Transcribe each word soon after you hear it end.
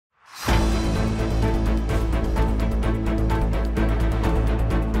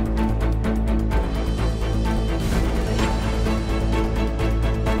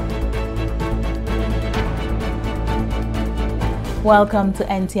Welcome to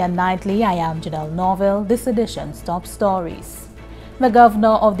NTN Nightly. I am Janelle Norville. This edition's top stories. The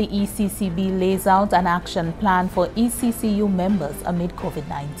governor of the ECCB lays out an action plan for ECCU members amid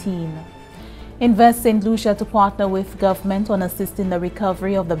COVID-19. Invest St. Lucia to partner with government on assisting the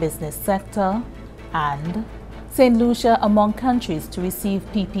recovery of the business sector. And St. Lucia among countries to receive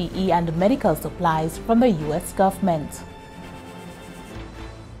PPE and medical supplies from the U.S. government.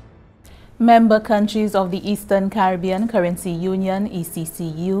 Member countries of the Eastern Caribbean Currency Union,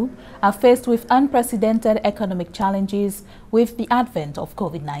 ECCU, are faced with unprecedented economic challenges with the advent of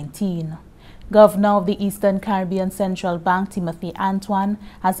COVID-19. Governor of the Eastern Caribbean Central Bank, Timothy Antoine,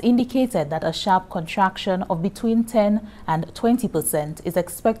 has indicated that a sharp contraction of between 10 and 20% is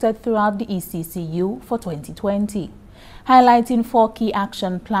expected throughout the ECCU for 2020. Highlighting 4 key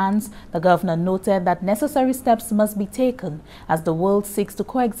action plans, the governor noted that necessary steps must be taken as the world seeks to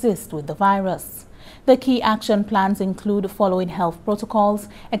coexist with the virus. The key action plans include following health protocols,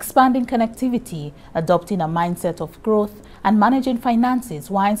 expanding connectivity, adopting a mindset of growth, and managing finances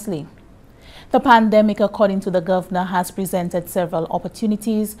wisely. The pandemic, according to the governor, has presented several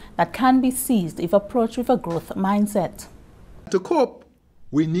opportunities that can be seized if approached with a growth mindset. To cope,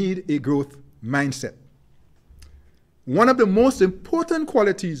 we need a growth mindset. One of the most important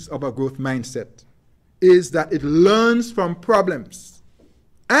qualities of a growth mindset is that it learns from problems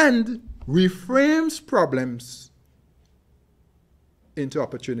and reframes problems into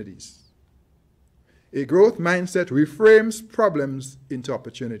opportunities. A growth mindset reframes problems into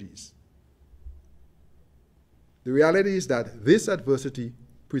opportunities. The reality is that this adversity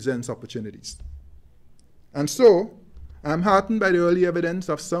presents opportunities. And so, I'm heartened by the early evidence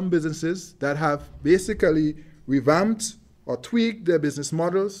of some businesses that have basically revamped or tweaked their business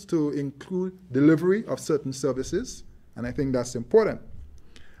models to include delivery of certain services, and I think that's important.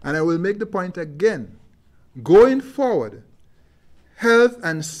 And I will make the point again, going forward, health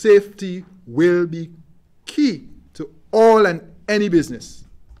and safety will be key to all and any business,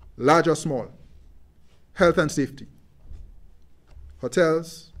 large or small. Health and safety.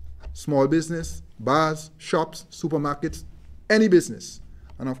 Hotels, small business, bars, shops, supermarkets, any business,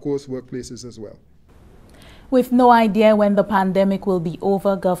 and of course workplaces as well. With no idea when the pandemic will be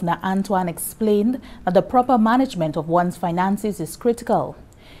over, Governor Antoine explained that the proper management of one's finances is critical.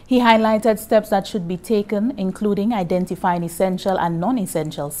 He highlighted steps that should be taken, including identifying essential and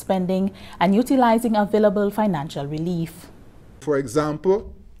non-essential spending and utilizing available financial relief. For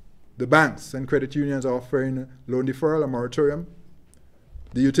example, the banks and credit unions are offering loan deferral, a moratorium.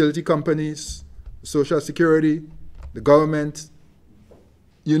 The utility companies, Social Security, the government,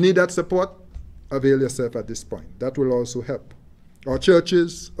 you need that support. Avail yourself at this point. That will also help. Our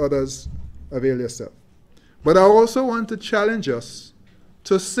churches, others, avail yourself. But I also want to challenge us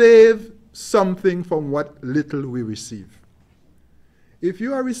to save something from what little we receive. If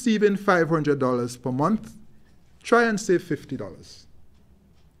you are receiving $500 per month, try and save $50.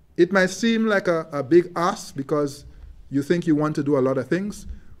 It might seem like a big ask because you think you want to do a lot of things,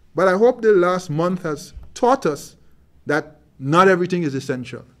 but I hope the last month has taught us that not everything is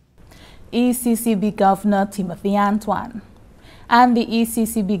essential. ECCB Governor Timothy Antoine. And the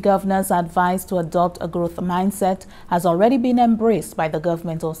ECCB Governor's advice to adopt a growth mindset has already been embraced by the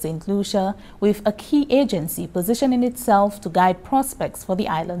government of St. Lucia, with a key agency positioning itself to guide prospects for the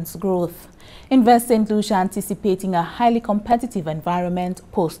island's growth. Invest St. Lucia, anticipating a highly competitive environment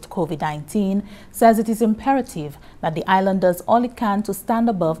post-COVID-19, says it is imperative that the island does all it can to stand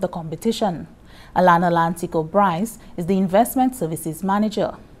above the competition. Alana Lantico-Bryce is the Investment Services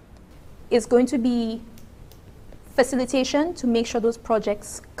Manager. Is going to be facilitation to make sure those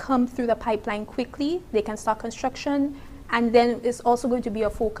projects come through the pipeline quickly, they can start construction, and then it's also going to be a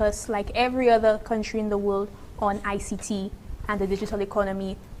focus, like every other country in the world, on ICT and the digital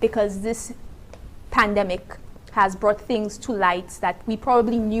economy, because this pandemic has brought things to light that we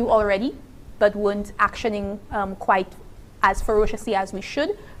probably knew already, but weren't actioning quite as ferociously as we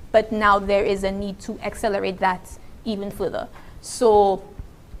should, but now there is a need to accelerate that even further. So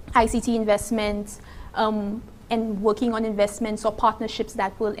ICT investments and working on investments or partnerships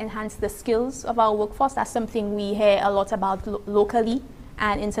that will enhance the skills of our workforce. That's something we hear a lot about locally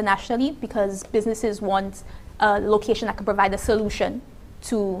and internationally, because businesses want a location that can provide a solution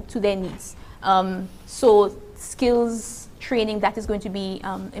to their needs. So skills training, that is going to be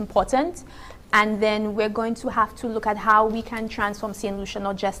important. And then we're going to have to look at how we can transform St. Lucia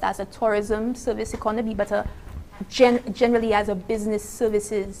not just as a tourism service economy, but generally as a business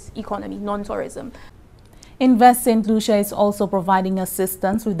services economy, non-tourism. Invest St. Lucia is also providing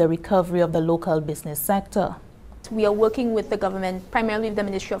assistance with the recovery of the local business sector. We are working with the government, primarily with the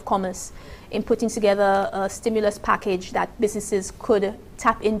Ministry of Commerce, in putting together a stimulus package that businesses could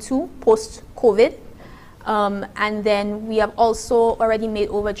tap into post-COVID. And then we have also already made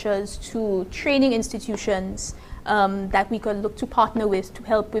overtures to training institutions that we could look to partner with to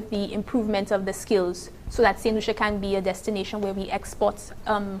help with the improvement of the skills so that St. Lucia can be a destination where we export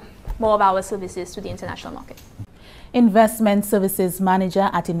more of our services to the international market. Investment Services Manager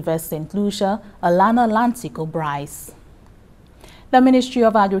at Invest St. Lucia, Alana Lantico Bryce. The Ministry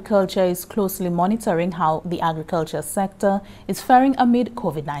of Agriculture is closely monitoring how the agriculture sector is faring amid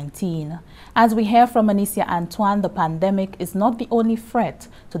COVID-19. As we hear from Anicia Antoine, the pandemic is not the only threat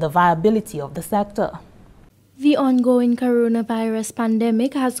to the viability of the sector. The ongoing coronavirus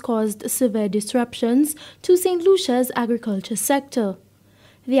pandemic has caused severe disruptions to St. Lucia's agriculture sector.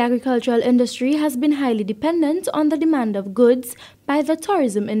 The agricultural industry has been highly dependent on the demand of goods by the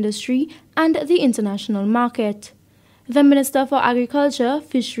tourism industry and the international market. The Minister for Agriculture,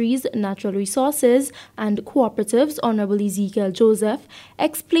 Fisheries, Natural Resources and Cooperatives, Honorable Ezekiel Joseph,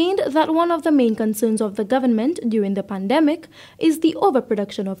 explained that one of the main concerns of the government during the pandemic is the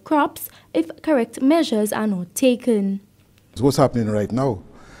overproduction of crops if correct measures are not taken. What's happening right now?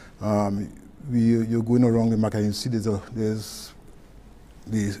 You're going around the market and you see there's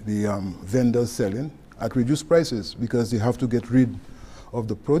the vendors selling at reduced prices because they have to get rid of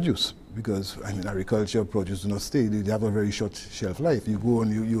the produce, because agriculture produce do not stay. They have a very short shelf life. You go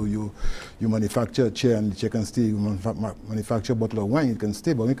and you manufacture a chair and the chair can stay. You manufacture a bottle of wine, it can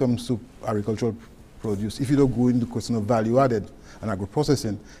stay. But when it comes to agricultural produce, if you don't go into the question of value added and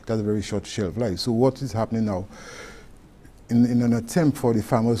agro-processing, it has a very short shelf life. So what is happening now, in an attempt for the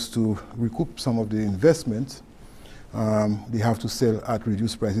farmers to recoup some of the investment, they have to sell at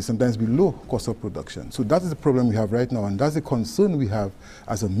reduced prices, sometimes below cost of production. So that is the problem we have right now, and that's the concern we have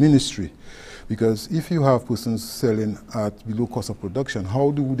as a ministry. Because if you have persons selling at below cost of production,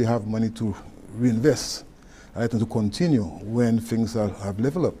 how do they have money to reinvest and to continue when things have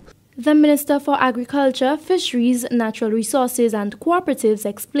leveled up? The Minister for Agriculture, Fisheries, Natural Resources and Cooperatives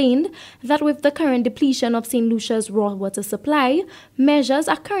explained that with the current depletion of St. Lucia's raw water supply, measures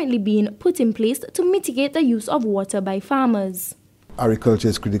are currently being put in place to mitigate the use of water by farmers. Agriculture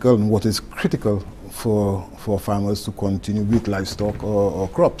is critical, and water is critical for farmers to continue with livestock or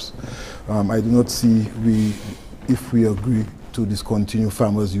crops. I do not see if we agree to discontinue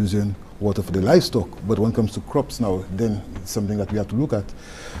farmers using water for the livestock, but when it comes to crops now, then it's something that we have to look at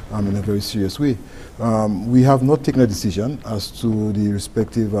in a very serious way. We have not taken a decision as to the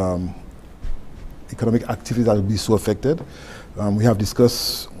respective economic activities that will be so affected. We have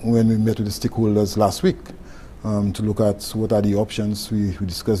discussed when we met with the stakeholders last week to look at what are the options. We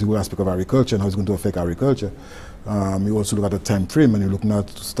discussed the whole aspect of agriculture and how it's going to affect agriculture. We also look at the time frame, and we're looking at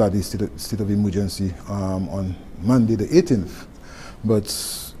to start the state of emergency on Monday the 18th.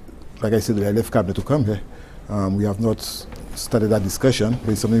 But like I said, I left cabinet to come here. We have not started that discussion,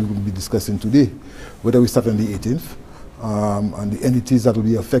 but it's something we will be discussing today, whether we start on the 18th and the entities that will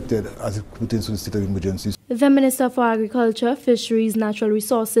be affected as it pertains to the state of emergency. The Minister for Agriculture, Fisheries, Natural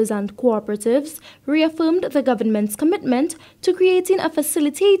Resources and Cooperatives reaffirmed the government's commitment to creating a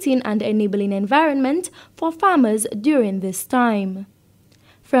facilitating and enabling environment for farmers during this time.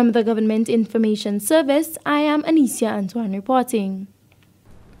 From the Government Information Service, I am Anicia Antoine reporting.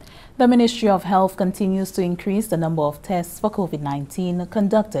 The Ministry of Health continues to increase the number of tests for COVID-19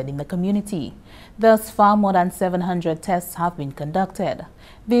 conducted in the community. Thus far, more than 700 tests have been conducted.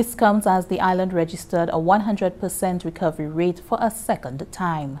 This comes as the island registered a 100% recovery rate for a second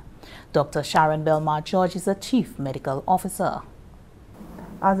time. Dr. Sharon Belmar George is the Chief Medical Officer.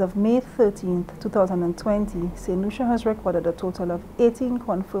 As of May 13, 2020, St. Lucia has recorded a total of 18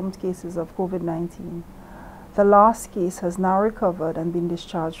 confirmed cases of COVID-19. The last case has now recovered and been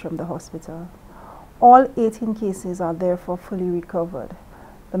discharged from the hospital. All 18 cases are therefore fully recovered.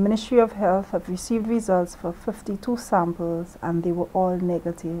 The Ministry of Health have received results for 52 samples and they were all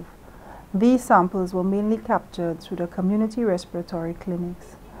negative. These samples were mainly captured through the community respiratory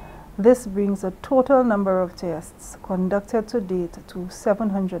clinics. This brings the total number of tests conducted to date to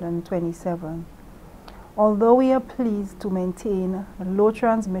 727. Although we are pleased to maintain a low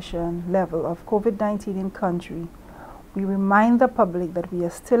transmission level of COVID-19 in country, we remind the public that we are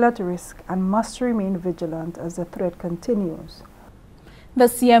still at risk and must remain vigilant as the threat continues. The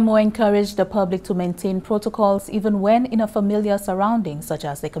CMO encouraged the public to maintain protocols even when in a familiar surrounding such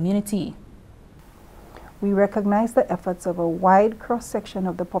as the community. We recognize the efforts of a wide cross-section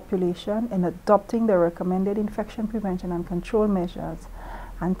of the population in adopting the recommended infection prevention and control measures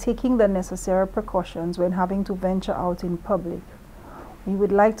and taking the necessary precautions when having to venture out in public. We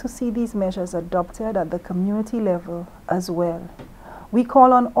would like to see these measures adopted at the community level as well. We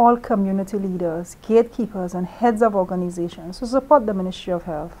call on all community leaders, gatekeepers, and heads of organizations to support the Ministry of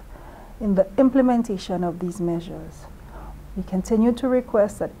Health in the implementation of these measures. We continue to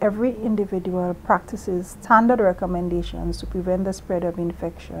request that every individual practices standard recommendations to prevent the spread of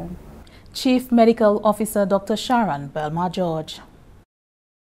infection. Chief Medical Officer Dr. Sharon Belma-George.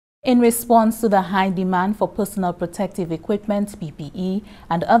 In response to the high demand for personal protective equipment, PPE,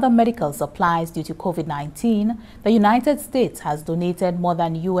 and other medical supplies due to COVID-19, the United States has donated more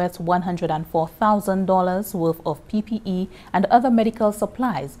than US $104,000 worth of PPE and other medical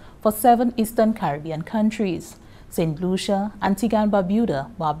supplies for 7 Eastern Caribbean countries: St. Lucia, Antigua and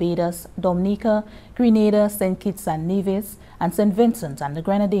Barbuda, Barbados, Dominica, Grenada, St. Kitts and Nevis, and St. Vincent and the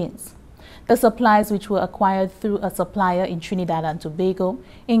Grenadines. The supplies, which were acquired through a supplier in Trinidad and Tobago,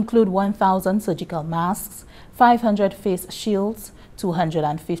 include 1,000 surgical masks, 500 face shields,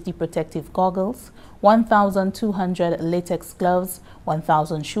 250 protective goggles, 1,200 latex gloves,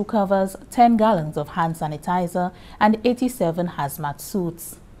 1,000 shoe covers, 10 gallons of hand sanitizer, and 87 hazmat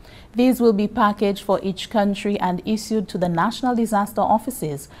suits. These will be packaged for each country and issued to the national disaster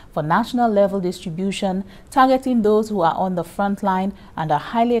offices for national level distribution, targeting those who are on the front line and are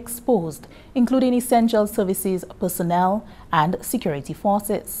highly exposed, including essential services personnel and security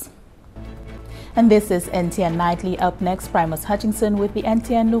forces. And this is NTN Nightly. Up next, Primus Hutchinson with the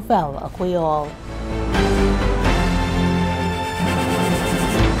NTN Nouvelle à Creole.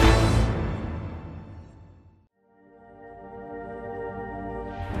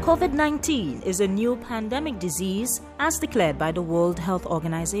 COVID-19 is a new pandemic disease as declared by the World Health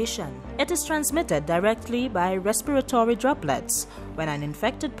Organization. It is transmitted directly by respiratory droplets when an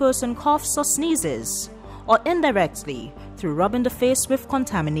infected person coughs or sneezes, or indirectly through rubbing the face with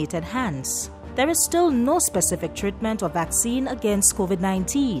contaminated hands. There is still no specific treatment or vaccine against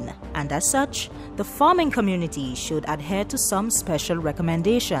COVID-19, and as such, the farming community should adhere to some special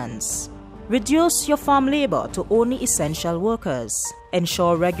recommendations. Reduce your farm labor to only essential workers.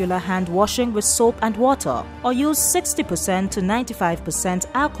 Ensure regular hand washing with soap and water, or use 60% to 95%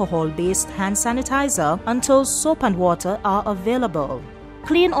 alcohol-based hand sanitizer until soap and water are available.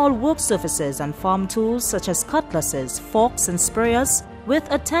 Clean all work surfaces and farm tools such as cutlasses, forks and sprayers with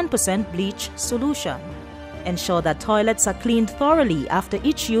a 10% bleach solution. Ensure that toilets are cleaned thoroughly after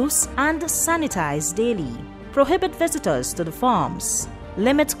each use and sanitized daily. Prohibit visitors to the farms.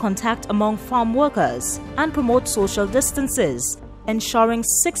 Limit contact among farm workers and promote social distances, ensuring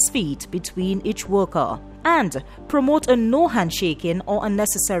 6 feet between each worker, and promote a no handshaking or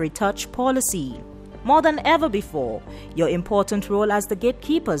unnecessary touch policy. More than ever before, your important role as the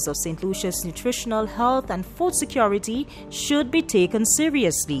gatekeepers of St. Lucia's nutritional health and food security should be taken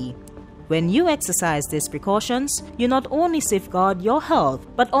seriously. When you exercise these precautions, you not only safeguard your health,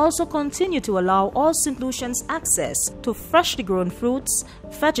 but also continue to allow all St. Lucians access to freshly grown fruits,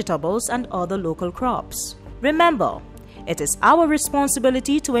 vegetables, and other local crops. Remember, it is our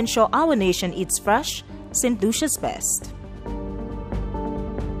responsibility to ensure our nation eats fresh, St. Lucia's best.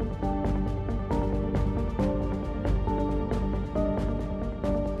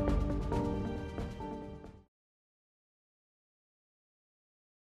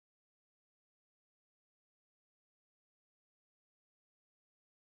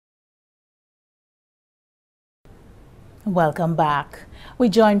 Welcome back. We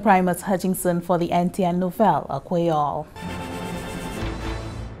join Primus Hutchinson for the NTN Nouvelle à Creole.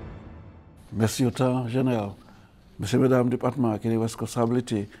 Merci autant, Général. Monsieur, Mesdames, département qui est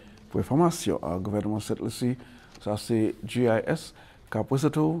responsabilité pour l'information au gouvernement cette Lucie, ça c'est GIS, qui a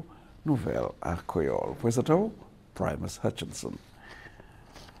présenté Nouvelle à Creole. Présenté Primus Hutchinson.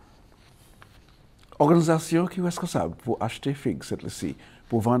 Organisation qui est responsable pour acheter figues cette Lucie,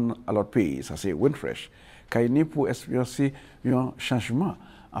 pour vendre à l'autre pays, ça c'est Windfresh. Qui pour espérer un changement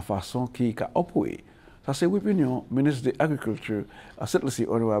en façon qui a opéré. Ça c'est l'opinion ministre de l'Agriculture à cette liste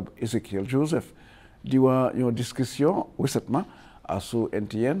honorable Ezekiel Joseph. Durant une discussion récemment à sur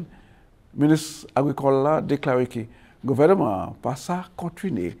NTN, ministre agricole a déclaré que le gouvernement pas ça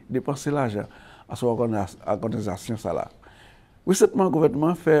continuer de dépenser l'argent à son organisation ça là. Récemment, le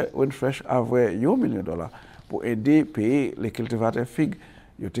gouvernement fait Windfresh avec $1 million pour aider payer les cultivateurs figues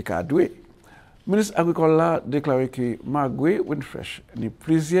qui ont doué. Le ministre agricole a déclaré que malgré Windfresh, il y a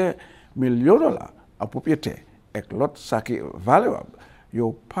plusieurs millions de dollars à propriété et que l'autre, ça qui est valable, il n'y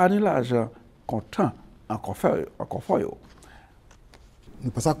a pas de l'argent comptant encore faire. Nous ne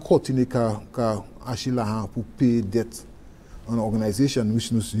pouvons pas continuer à acheter l'argent pour payer dette en organisation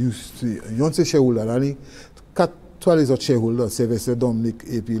which nous used to. You want to share all that, 4 toi les autres shareholders, c'est Dominique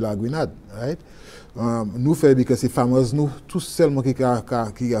et puis la Grenade, right? Nous faisons parce que ces farmers, nous, tous seulement qui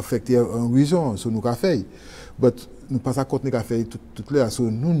affectent en région, so nous avons fait. But nous pas à compte nous avons fait tout clair, so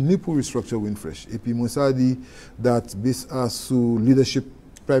nous ni pour restructure Windfresh. Et puis moi ça dit that based on leadership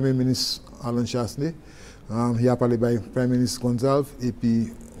Prime Minister Alan Chasney, il a parlé by Prime Minister Gonzalez et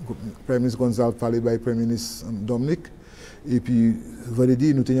puis Prime Minister Gonzalez parlé by Prime Minister Dominique. Et puis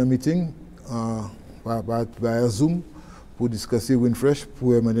vendredi nous tenions un meeting par Zoom pour discuter Windfresh,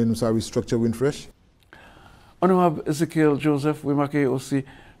 pour mener nous à restructure Windfresh. Honorable Ezekiel Joseph, vous remarquez aussi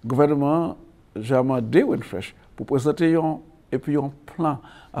le gouvernement jamais de Windfresh pour présenter un plan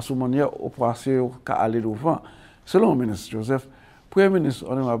à ce moment opération qui aller devant. Selon le ministre Joseph, Premier ministre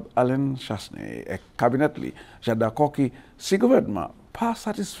Honorable Alain Chasney et cabinet, j'ai d'accord que si le gouvernement n'est pas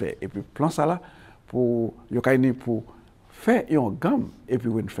satisfait et puis plan ça là pour faire une gamme et puis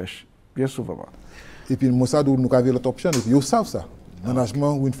Windfresh, bien souvent. Et puis Mossad nous avons l'autre option, et puis ils savent ça.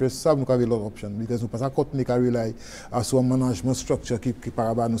 Management Windfresh savent nous avons l'autre option, parce que nous pas continuer à rely à ce management structure qui par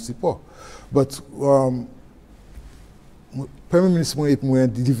rapport à nous support. But Premier ministre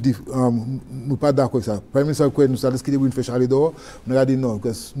nous pas d'accord avec ça. Premier ministre nous a dit que Windfresh aller dehors, nous a dit non,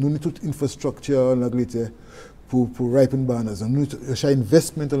 parce que nous avons toute infrastructure en Angleterre pour ripen banners. Nous avons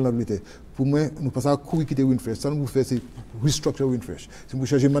investment en Angleterre. Pour moi, nous passons à courir quitter Windfresh. Ça nous fait c'est restructure Windfresh. Si vous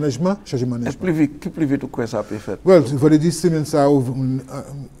cherchez management, cherchez management. Plus vite que ça peut faire. Well, il faut dire semaine ça.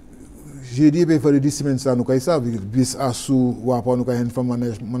 J'ai dit il faut dire semaine ça nous quand ça bis à sous ou après nous quand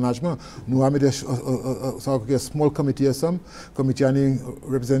management nous avons des small committee ensemble committee ani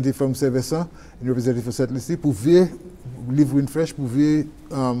representative from service and representative for settlement pour ver live Windfresh pour ver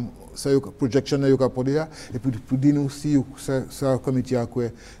ça projection na yo capodia et puis pour dire nous si ça committee à quoi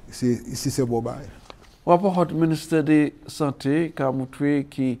c'est bon bail. Rapport du ministère de santé qui a montré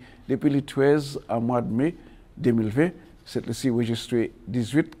que depuis le 13 à mois de mai 2020 c'est enregistré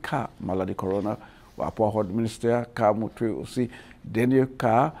 18 cas maladie corona. Rapport du ministère qui a montré aussi dernier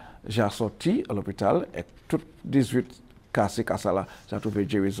cas j'ai sorti à l'hôpital et tout 18 cas c'est cas ça là j'ai trouvé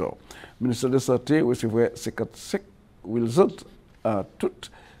guérison. Le ministère de santé recevait 55 résultats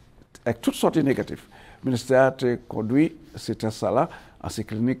avec toutes sortes négatives. Le ministère a conduit ces tests là en ces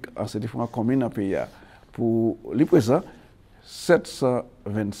cliniques, en ces différentes communes en pays. Pour les présents,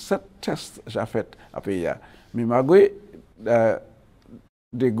 727 tests j'ai fait à pays. Mais malgré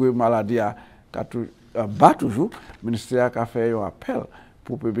des maladies bas toujours, le ministère a fait un appel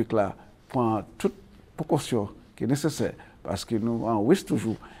pour le public là prendre toute précaution qui est nécessaire parce que nous en risque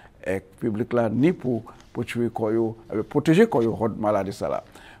toujours et le public là ni pour protéger la maladie ça là.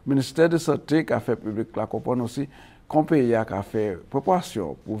 Le ministère de la Santé a fait public là comprendre aussi qu'on pays a fait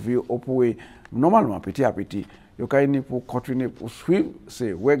préparation pour vivre au point normalement petit à petit. Il pour continuer pour suivre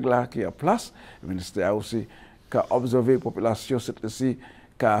ces règles là qui en place. Le ministère a aussi observé la population cette ci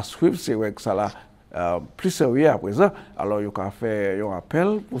qui suivre ces règles ça là plus sérieux à présent. Alors il a fait un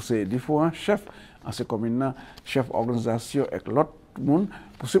appel pour ces différents chefs en ces communes, chefs d'organisation et l'autre monde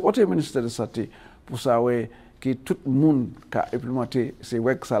pour supporter le ministère de la Santé pour savoir que tout le monde a implémenté ces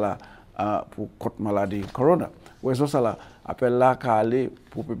règles ça là pour contre maladie corona. Raison ça là appel là qu'à aller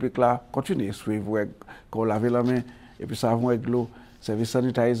pour le public là continuer suivre règles qu'on lave la main et puis savon avec l'eau, service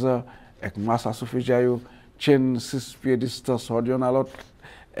sanitizer avec masque à souffler chaîne 6 pieds de distance ordionne à l'autre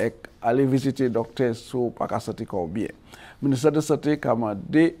et aller visiter docteur sur pas santé corps bien. Le ministère de la Santé a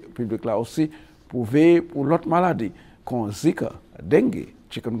demandé au public là aussi pour veiller pour l'autre maladie comme Zika, dengue,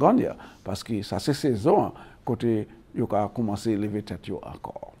 chikungunya parce que ça c'est saison côté yo a commencé à lever tête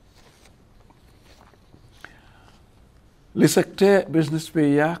encore. Le secteur business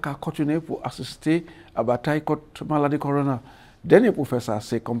pays a continué pour assister à la bataille contre la maladie corona. Dernier pour faire ça,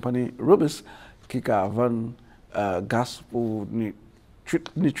 c'est la compagnie Rubis qui a vendu gaz pour ni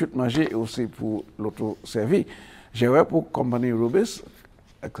traitement et aussi pour l'auto-service. J'ai vu pour la compagnie Rubis,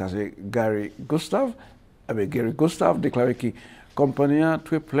 Gary Gustav déclaré que la compagnie a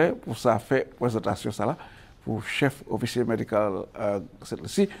très prêt pour ça faire présentation ça là pour chef officier médical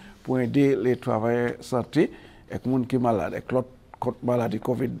pour aider les travailleurs santé et les gens qui sont malades, et l'autre maladie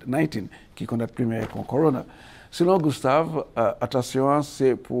COVID-19 qui connaît primaire contre corona. Selon Gustave, attention,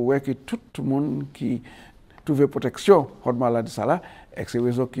 c'est pour que tout le monde qui trouve protection contre maladie ça là, et c'est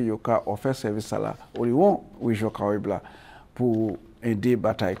raison qui ont offert service ça là au niveau région Caraïbe pour aider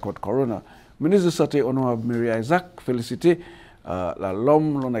bataille contre corona. Le ministre de la Santé, honorable Mary Isaac, félicité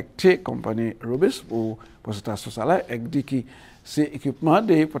l'homme l'honnêteté compagnie Rubis pour présentation ça là et dit que c'est équipement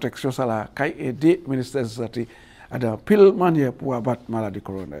de protection ça là qui aide le ministère de la Santé à dans pile manière pour abattre la maladie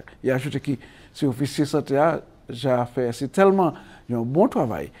corona. Il a ajouté que ces officiers de santé a fait c'est tellement un bon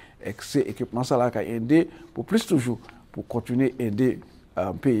travail et que c'est équipement ça là qui a aidé pour plus toujours pour continuer aider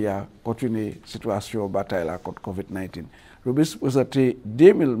pays à continuer situation bataille là contre COVID-19. Robis présenté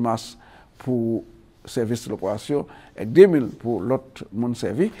 2000 masques pour service de l'opération et 2000 pour l'autre monde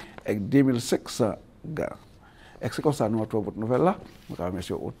servi et 2500 gars. Et c'est comme ça nous avons votre nouvelle là. Nous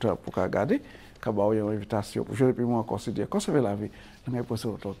remercions auteur pour regarder. Nous une invitation pour je puis moi considérer conserver la vie. Nous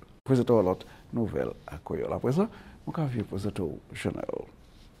avons présenter l'autre nouvelle à Koyo. La présent, nous avons présenter au journal.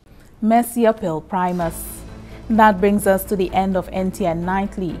 Merci Apel Primus. That brings us to the end of NTN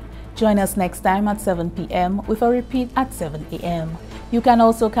Nightly. Join us next time at 7 p.m. with a repeat at 7 a.m. You can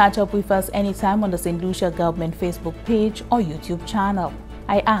also catch up with us anytime on the St. Lucia Government Facebook page or YouTube channel.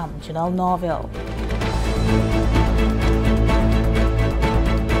 I am Janelle Norville.